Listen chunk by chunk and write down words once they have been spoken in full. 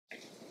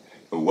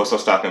What's up,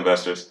 stock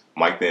investors?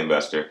 Mike the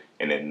Investor,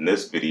 and in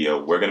this video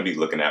we're going to be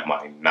looking at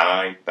my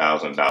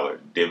 $9,000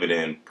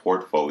 dividend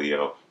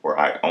portfolio where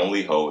I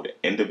only hold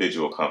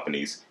individual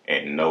companies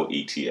and no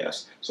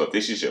ETFs. So if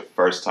this is your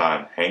first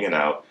time hanging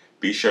out,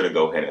 be sure to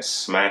go ahead and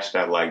smash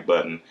that like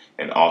button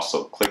and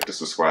also click the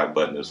subscribe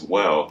button as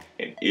well.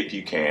 And if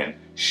you can,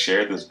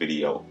 share this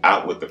video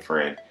out with a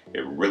friend.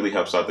 It really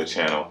helps out the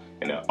channel,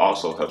 and it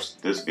also helps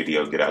this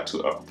video get out to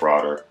a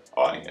broader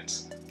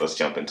audience. Let's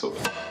jump into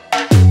it.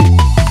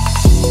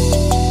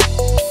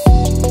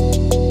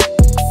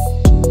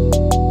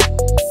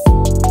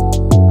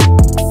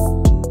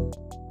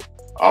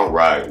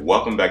 Alright,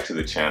 welcome back to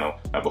the channel.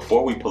 Now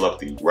before we pull up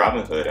the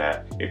Robinhood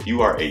app, if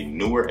you are a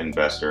newer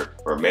investor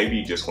or maybe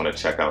you just want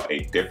to check out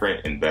a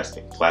different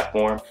investing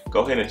platform,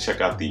 go ahead and check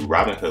out the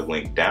Robinhood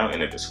link down in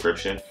the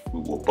description.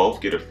 We will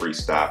both get a free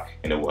stock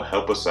and it will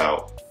help us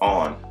out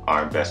on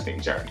our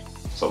investing journey.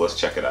 So let's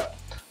check it out.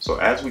 So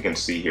as we can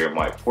see here,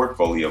 my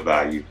portfolio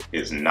value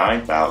is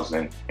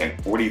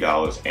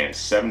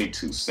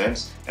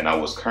 $9,040.72, and I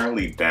was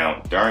currently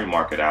down during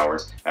market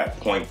hours at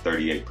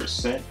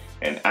 0.38%,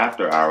 and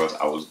after hours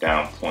I was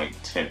down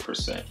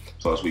 0.10%.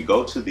 So as we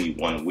go to the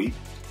 1 week,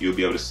 you'll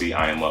be able to see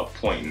I am up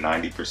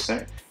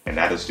 0.90%, and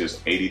that is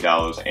just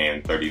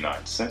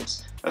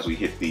 $80.39. As we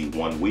hit the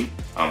 1 week,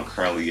 I'm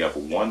currently up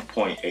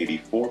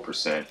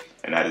 1.84%,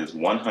 and that is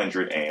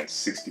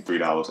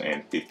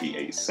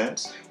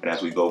 $163.58. And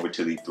as we go over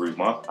to the 3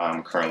 month,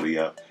 I'm currently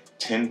up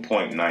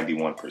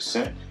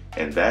 10.91%,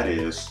 and that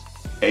is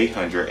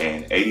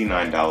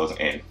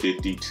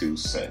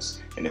 $889.52.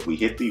 And if we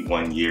hit the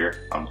 1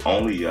 year, I'm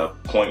only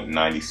up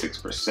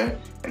 0.96%,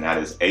 and that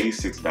is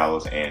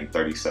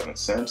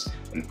 $86.37.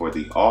 And for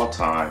the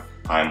all-time,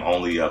 I'm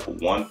only up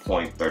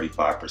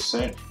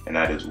 1.35%, and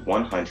that is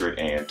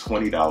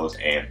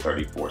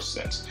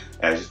 $120.34.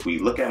 As we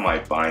look at my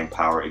buying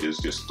power, it is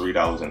just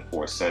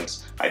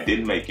 $3.04. I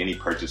didn't make any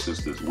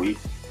purchases this week,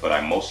 but I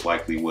most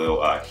likely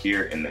will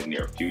here in the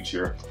near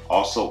future.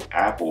 Also,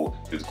 Apple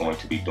is going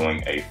to be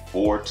doing a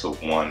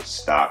 4-to-1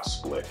 stock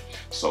split.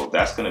 So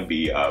that's going to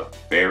be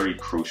very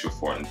crucial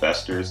for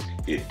investors.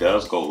 It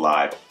does go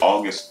live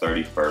August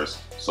 31st.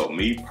 So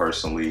me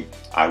personally,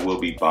 I will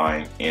be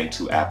buying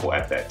into Apple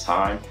at that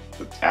time.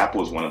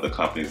 Apple is one of the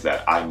companies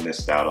that I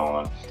missed out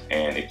on.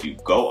 And if you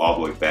go all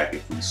the way back,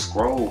 if we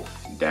scroll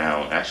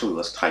down, actually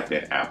let's type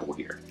in Apple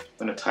here.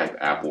 I'm going to type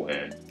Apple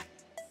in.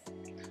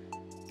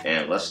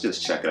 And let's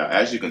just check it out.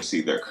 As you can see,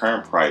 their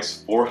current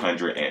price,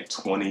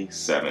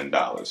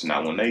 $427.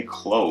 Now, when they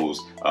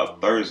closed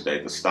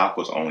Thursday, the stock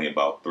was only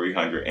about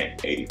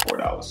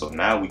 $384. So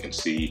now we can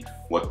see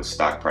what the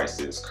stock price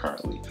is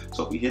currently.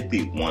 So if we hit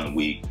the 1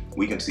 week,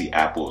 we can see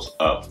Apple's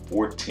up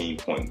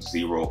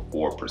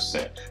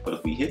 14.04%. But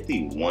if we hit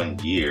the 1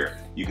 year,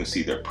 you can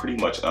see they're pretty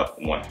much up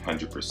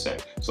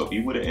 100%. So if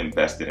you would have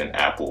invested in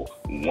Apple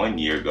 1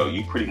 year ago,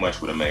 you pretty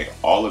much would have made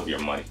all of your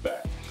money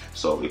back.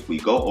 So if we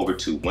go over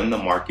to when the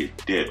market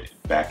dipped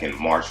back in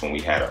March when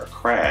we had our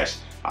crash,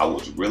 I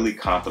was really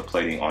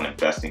contemplating on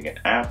investing in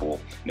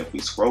Apple. And if we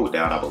scroll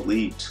down, I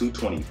believe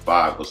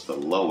 225 was the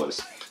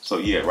lowest. So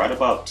yeah, right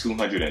about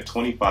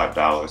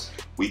 $225,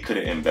 we could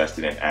have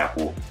invested in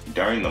Apple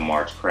during the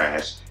March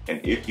crash.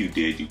 And if you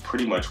did, you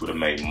pretty much would have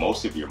made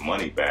most of your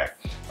money back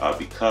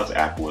because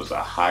Apple is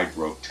a high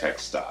growth tech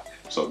stock.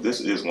 So this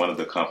is one of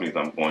the companies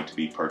I'm going to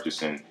be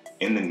purchasing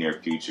in the near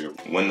future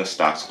when the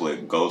stock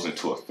split goes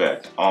into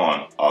effect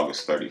on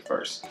August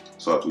 31st.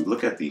 So if we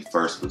look at the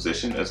first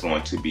position, it's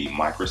going to be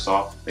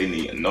Microsoft. They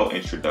need no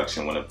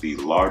introduction, one of the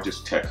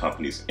largest tech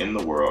companies in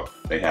the world.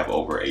 They have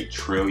over $1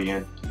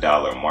 trillion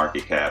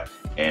market cap,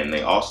 and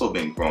they also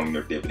been growing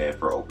their dividend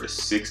for over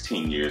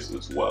 16 years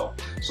as well.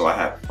 So I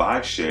have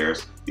 5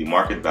 shares. The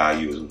market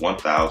value is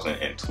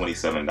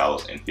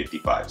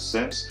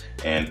 $1,027.55,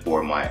 and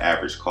for my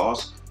average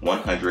cost,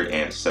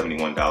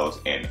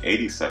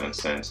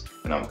 $171.87,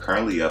 and I'm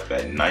currently up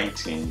at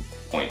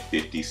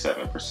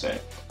 19.57%,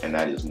 and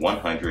that is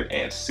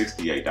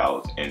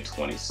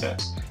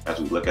 $168.20. As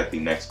we look at the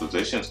next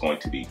position, it's going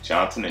to be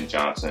Johnson &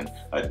 Johnson,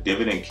 a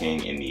dividend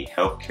king in the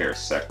healthcare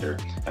sector.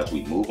 As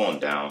we move on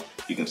down,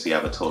 you can see I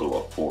have a total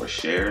of 4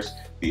 shares.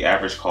 The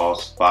average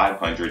cost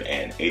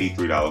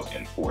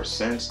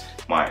 $583.04.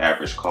 My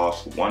average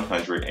cost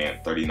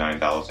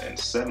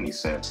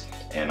 $139.70,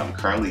 and I'm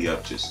currently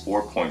up just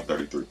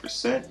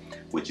 4.33%,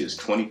 which is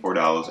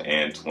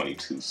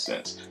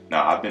 $24.22.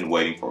 Now I've been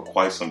waiting for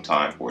quite some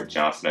time for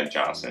Johnson &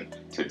 Johnson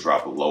to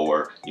drop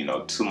lower,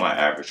 to my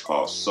average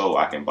cost so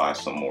I can buy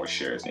some more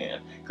shares in,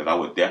 because I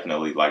would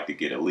definitely like to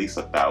get at least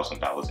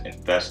 $1,000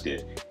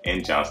 invested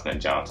in Johnson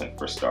 & Johnson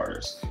for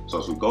starters. So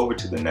as we go over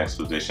to the next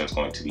position, it's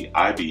going to be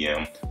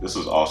IBM. This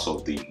is also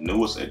the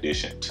newest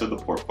addition to the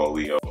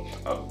portfolio,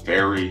 a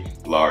very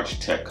large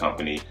tech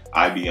company.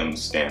 IBM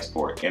stands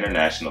for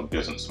International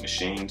Business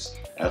Machines.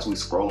 As we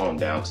scroll on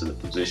down to the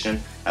position,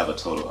 I have a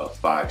total of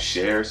 5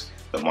 shares.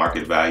 The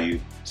market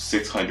value,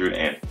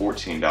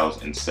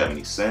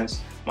 $614.70.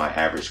 My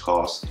average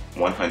cost,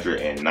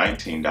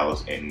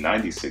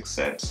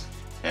 $119.96.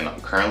 and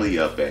I'm currently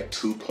up at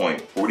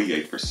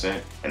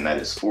 2.48%, and that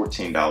is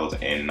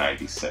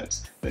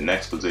 $14.90. The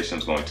next position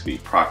is going to be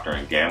Procter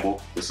 & Gamble.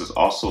 This is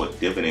also a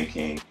dividend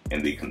king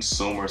in the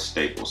consumer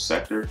staples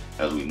sector.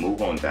 As we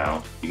move on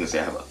down, you can see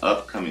I have an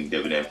upcoming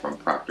dividend from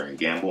Procter &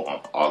 Gamble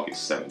on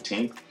August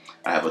 17th.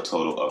 I have a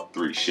total of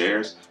 3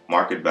 shares,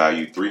 market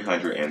value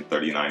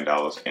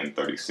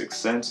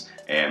 $339.36,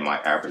 and my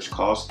average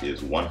cost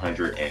is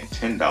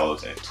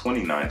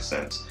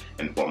 $110.29.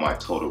 And for my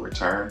total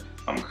return,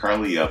 I'm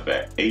currently up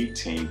at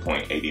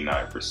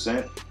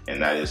 18.89%,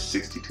 and that is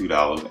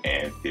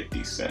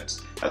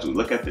 $62.50. As we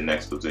look at the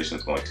next position,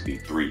 it's going to be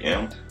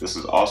 3M. This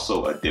is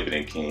also a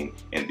dividend king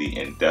in the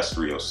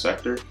industrial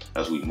sector.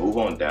 As we move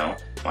on down,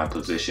 my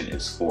position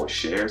is 4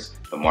 shares,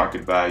 the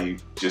market value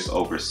just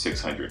over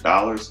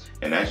 $600,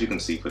 and as you can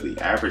see, for the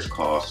average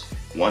cost,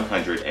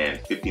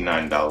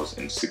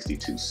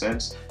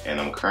 $159.62,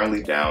 and I'm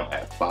currently down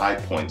at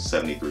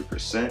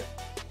 5.73%.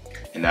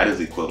 And that is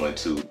equivalent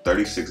to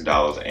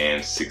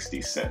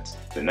 $36.60.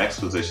 The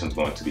next position is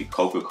going to be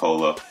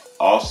Coca-Cola,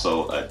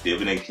 also a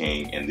dividend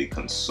king in the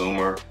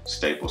consumer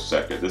staples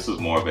sector. This is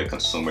more of a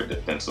consumer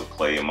defensive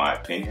play in my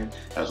opinion.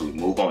 As we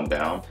move on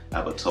down, I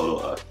have a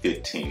total of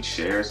 15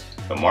 shares.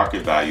 The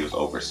market value is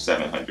over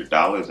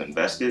 $700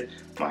 invested.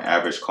 My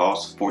average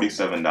cost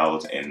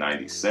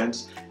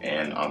 $47.90,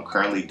 and I'm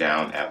currently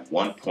down at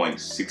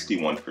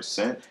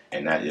 1.61%,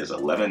 and that is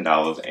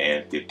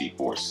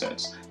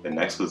 $11.54. The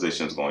next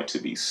position is going to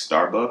be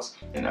Starbucks,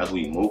 and as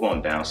we move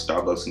on down,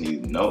 Starbucks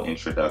needs no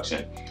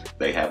introduction.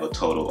 They have a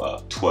total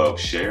of 12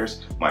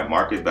 shares. My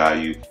market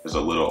value is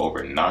a little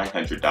over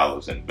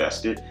 $900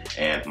 invested,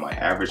 and my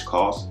average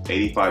cost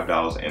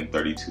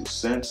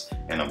 $85.32,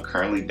 and I'm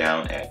currently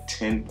down at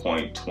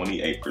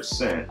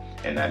 10.28%,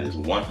 and that is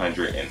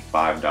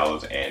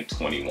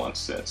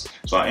 $105.21.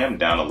 So I am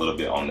down a little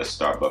bit on the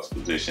Starbucks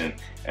position,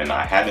 and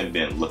I haven't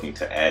been looking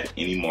to add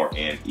any more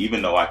in.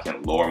 Even though I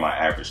can lower my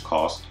average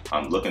cost,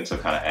 I'm looking to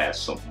kind of add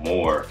some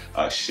more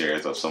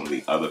shares of some of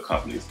the other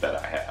companies that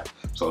I have.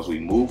 So as we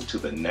move to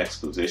the next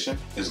position,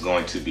 is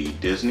going to be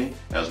Disney.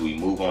 As we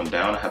move on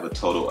down, I have a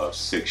total of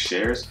 6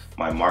 shares.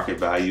 My market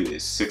value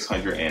is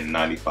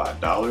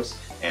 $695,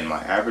 and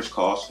my average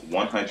cost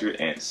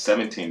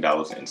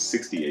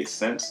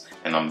 $117.68,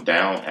 and I'm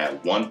down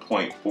at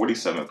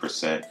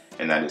 1.47%,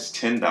 and that is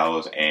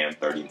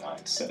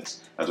 $10.39.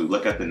 As we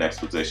look at the next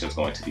position, it's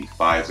going to be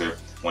Pfizer,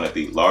 one of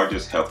the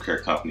largest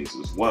healthcare companies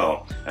as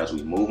well. As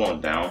we move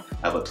on down,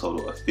 I have a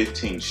total of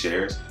 15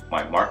 shares.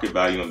 My market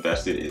value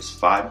invested is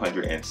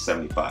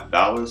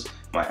 $575.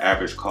 My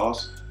average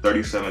cost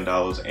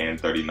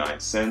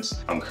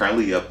 $37.39. I'm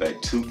currently up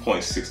at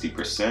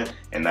 2.60%,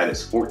 and that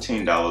is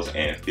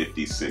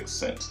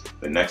 $14.56.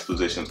 The next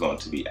position is going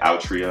to be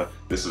Altria.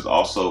 This is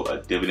also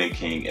a dividend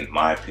king in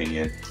my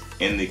opinion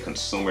in the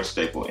consumer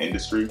staple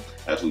industry.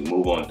 As we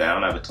move on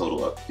down, I have a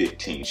total of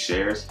 15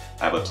 shares.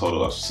 I have a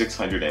total of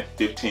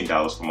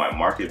 $615 for my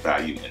market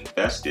value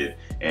invested,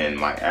 and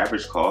my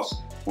average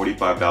cost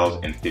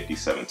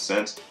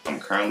 $45.57. I'm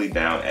currently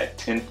down at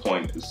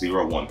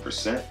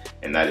 10.01%,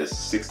 and that is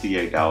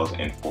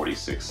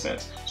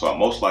 $68.46. So I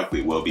most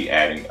likely will be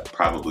adding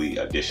probably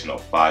additional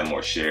 5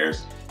 more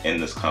shares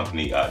in this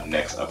company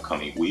next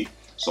upcoming week,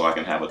 so I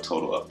can have a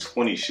total of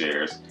 20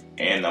 shares,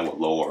 and that would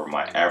lower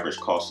my average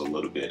cost a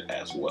little bit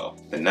as well.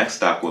 The next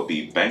stock will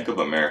be Bank of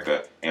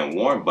America, and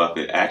Warren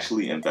Buffett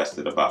actually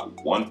invested about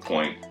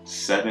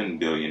 $1.7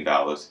 billion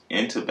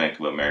into Bank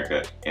of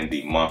America in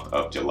the month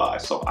of July.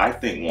 So I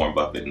think Warren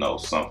Buffett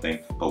knows something,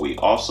 but we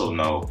also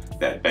know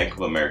that Bank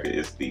of America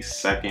is the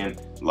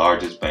second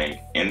largest bank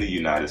in the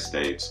United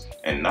States.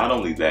 And not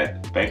only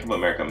that, Bank of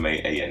America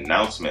made an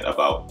announcement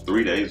about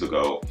 3 days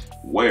ago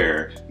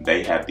where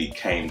they have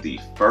become the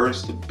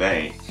first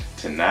bank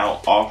to now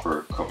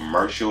offer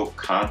commercial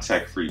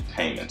contact-free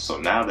payments. So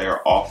now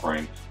they're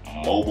offering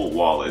mobile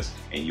wallets,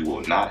 and you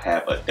will not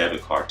have a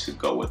debit card to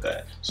go with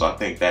that. So I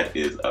think that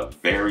is a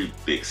very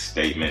big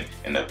statement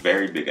and a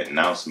very big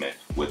announcement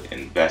with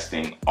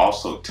investing,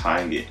 also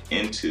tying it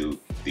into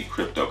the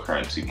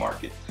cryptocurrency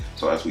market.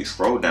 So as we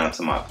scroll down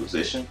to my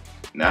position,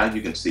 now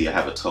you can see I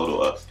have a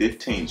total of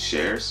 15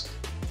 shares.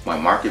 My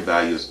market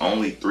value is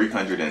only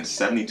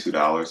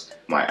 $372.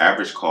 My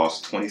average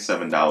cost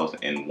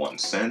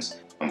 $27.01.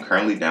 I'm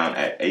currently down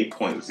at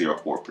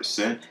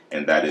 8.04%,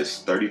 and that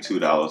is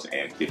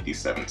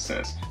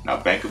 $32.57. Now,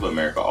 Bank of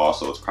America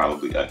also is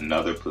probably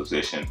another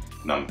position,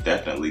 and I'm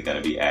definitely going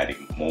to be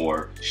adding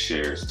more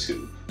shares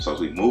to. So as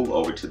we move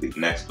over to the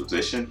next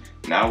position,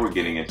 now we're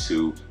getting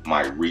into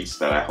my REITs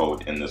that I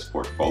hold in this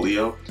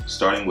portfolio,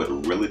 starting with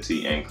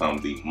Realty Income,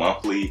 the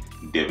monthly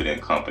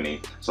dividend company.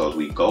 So as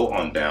we go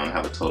on down, I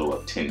have a total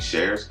of 10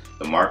 shares.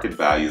 The market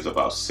value is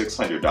about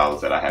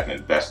 $600 that I have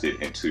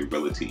invested into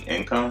Realty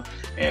Income,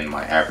 and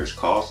my average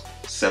cost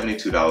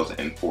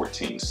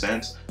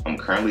 $72.14. I'm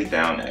currently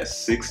down at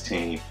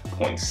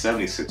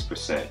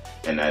 16.76%,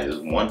 and that is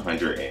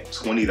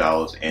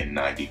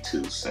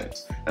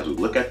 $120.92. As we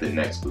look at the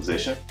next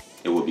position,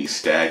 it will be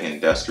Stag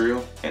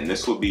Industrial, and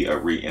this will be a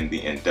REIT in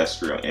the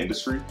industrial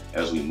industry.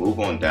 As we move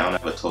on down, I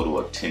have a total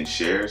of 10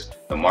 shares.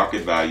 The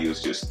market value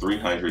is just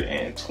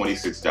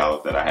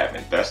 $326 that I have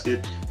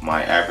invested.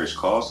 My average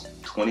cost,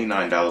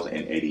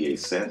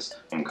 $29.88.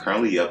 I'm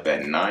currently up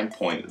at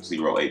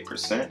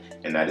 9.08%,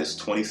 and that is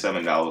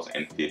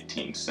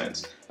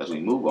 $27.15. As we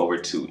move over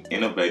to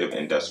Innovative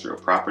Industrial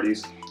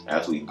Properties,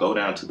 as we go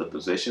down to the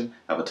position,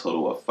 I have a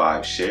total of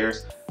 5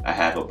 shares. I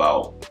have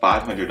about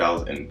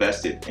 $500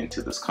 invested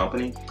into this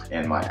company,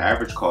 and my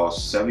average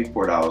cost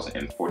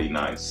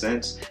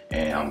 $74.49,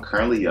 and I'm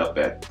currently up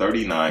at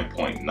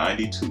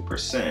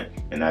 39.92%,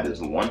 and that is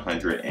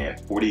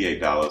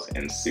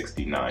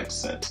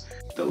 $148.69.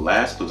 The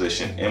last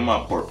position in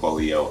my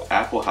portfolio,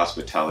 Apple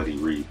Hospitality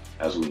REIT.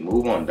 As we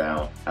move on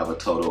down, I have a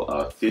total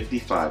of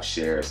 55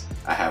 shares.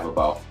 I have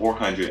about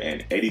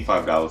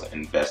 $485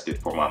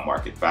 invested for my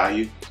market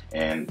value,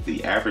 and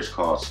the average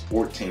cost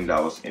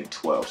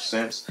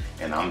 $14.12,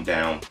 and I'm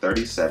down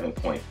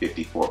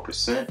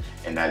 37.54%,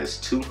 and that is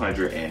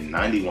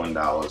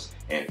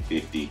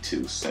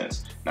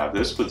 $291.52. Now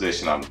this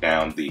position I'm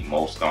down the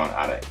most on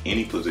out of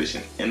any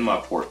position in my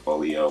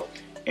portfolio,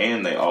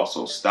 and they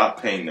also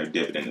stopped paying their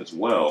dividend as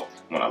well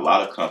when a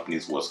lot of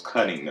companies was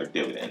cutting their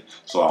dividend.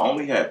 So I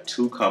only have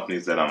 2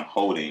 companies that I'm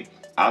holding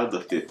out of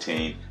the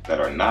 15 that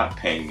are not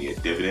paying me a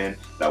dividend.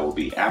 That will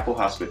be Apple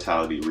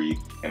Hospitality REIT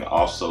and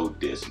also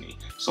Disney.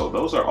 So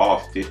those are all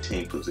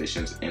 15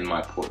 positions in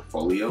my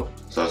portfolio.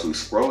 So as we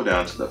scroll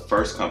down to the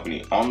first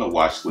company on the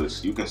watch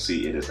list, you can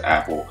see it is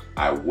Apple.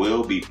 I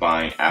will be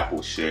buying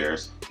Apple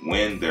shares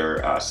when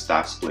their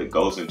stock split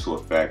goes into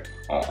effect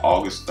on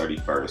August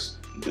 31st.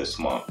 This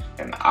month,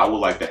 and I would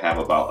like to have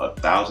about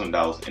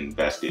 $1,000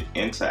 invested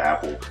into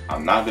Apple.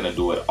 I'm not going to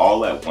do it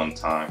all at one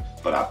time,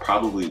 but I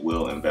probably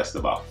will invest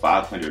about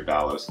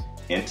 $500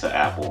 into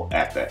Apple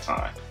at that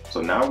time.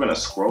 So now we're going to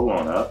scroll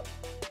on up,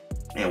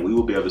 and we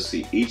will be able to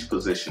see each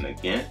position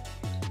again.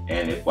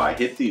 And if I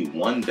hit the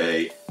 1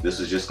 day, this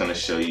is just going to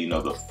show you,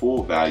 the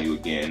full value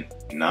again.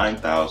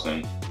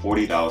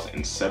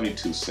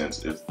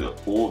 $9,040.72 is the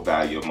full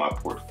value of my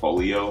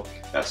portfolio.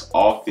 That's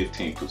all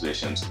 15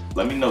 positions.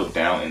 Let me know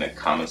down in the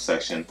comment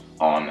section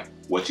on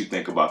what you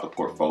think about the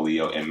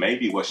portfolio, and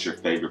maybe what's your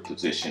favorite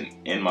position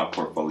in my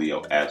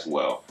portfolio as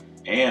well.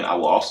 And I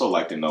will also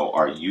like to know,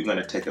 are you going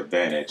to take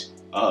advantage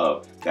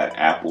of that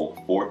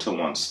Apple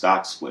 4-to-1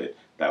 stock split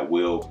that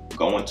will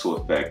go into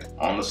effect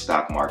on the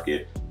stock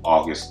market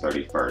August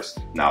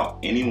 31st. Now,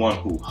 anyone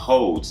who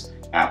holds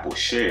Apple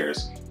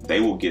shares,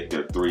 they will get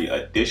their 3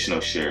 additional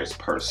shares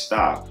per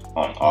stock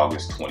on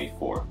August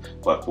 24th.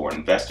 But for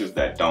investors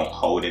that don't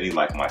hold any,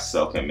 like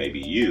myself and maybe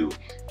you,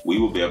 we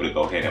will be able to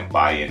go ahead and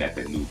buy in at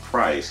the new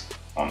price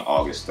on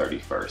August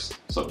 31st.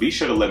 So be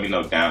sure to let me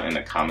know down in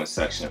the comment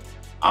section.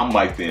 I'm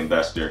Mike the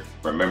Investor.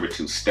 Remember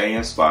to stay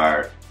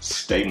inspired,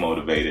 stay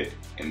motivated,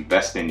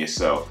 invest in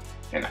yourself,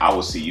 and I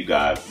will see you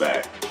guys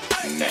back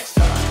next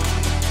time.